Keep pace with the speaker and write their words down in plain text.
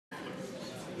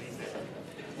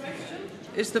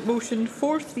is that motion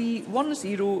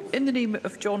 4310 in the name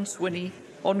of John Swinney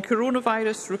on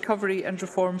Coronavirus Recovery and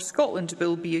Reform Scotland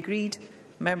Bill be agreed.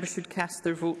 Members should cast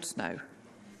their votes now.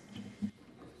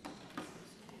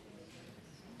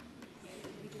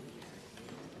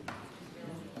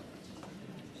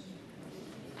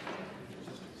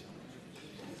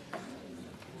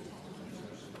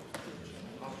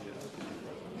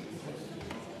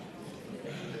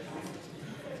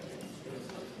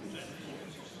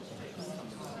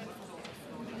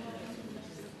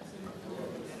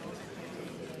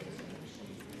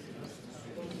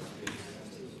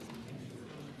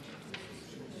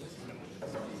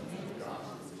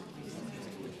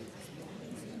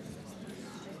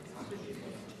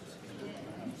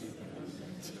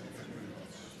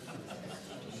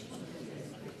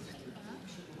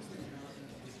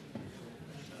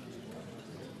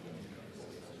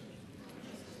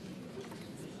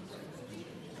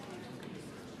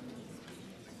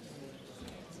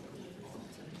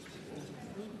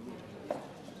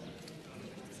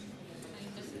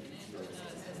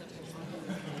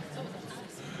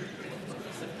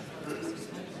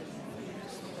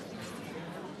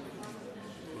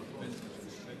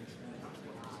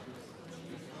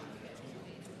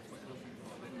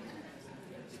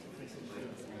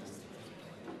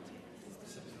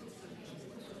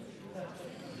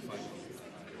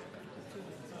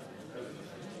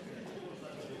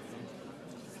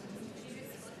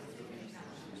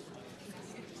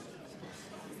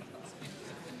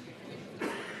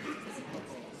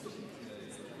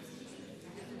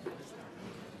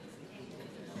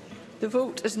 The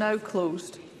vote is now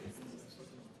closed.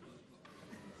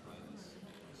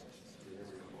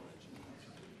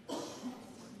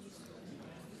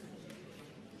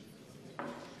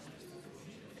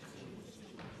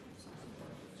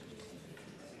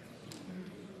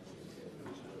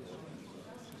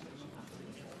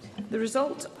 The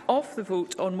result of the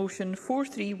vote on motion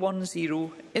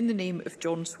 4310 in the name of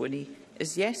John Swinney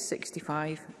is yes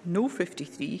 65, no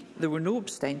 53. There were no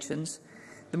abstentions.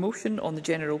 The motion on the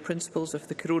general principles of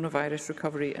the Coronavirus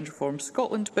Recovery and Reform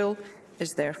Scotland Bill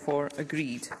is therefore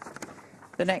agreed.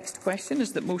 The next question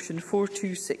is that motion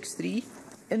 4263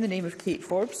 in the name of Kate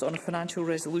Forbes on a financial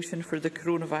resolution for the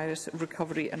Coronavirus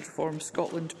Recovery and Reform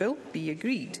Scotland Bill be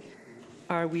agreed.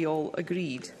 Are we all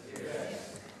agreed?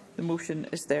 Yes. The motion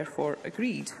is therefore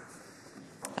agreed.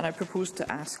 And I propose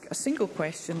to ask a single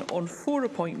question on 4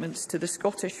 appointments to the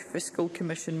Scottish Fiscal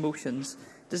Commission motions.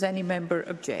 Does any member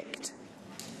object?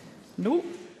 No.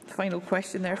 The final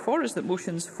question, therefore, is that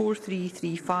motions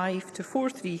 4335 to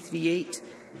 4338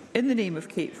 in the name of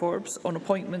Kate Forbes on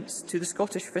appointments to the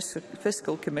Scottish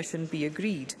Fiscal Commission be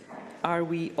agreed. Are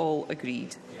we all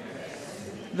agreed? Yes.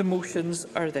 The motions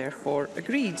are therefore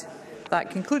agreed.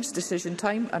 That concludes decision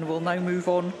time and will now move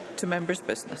on to members'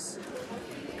 business.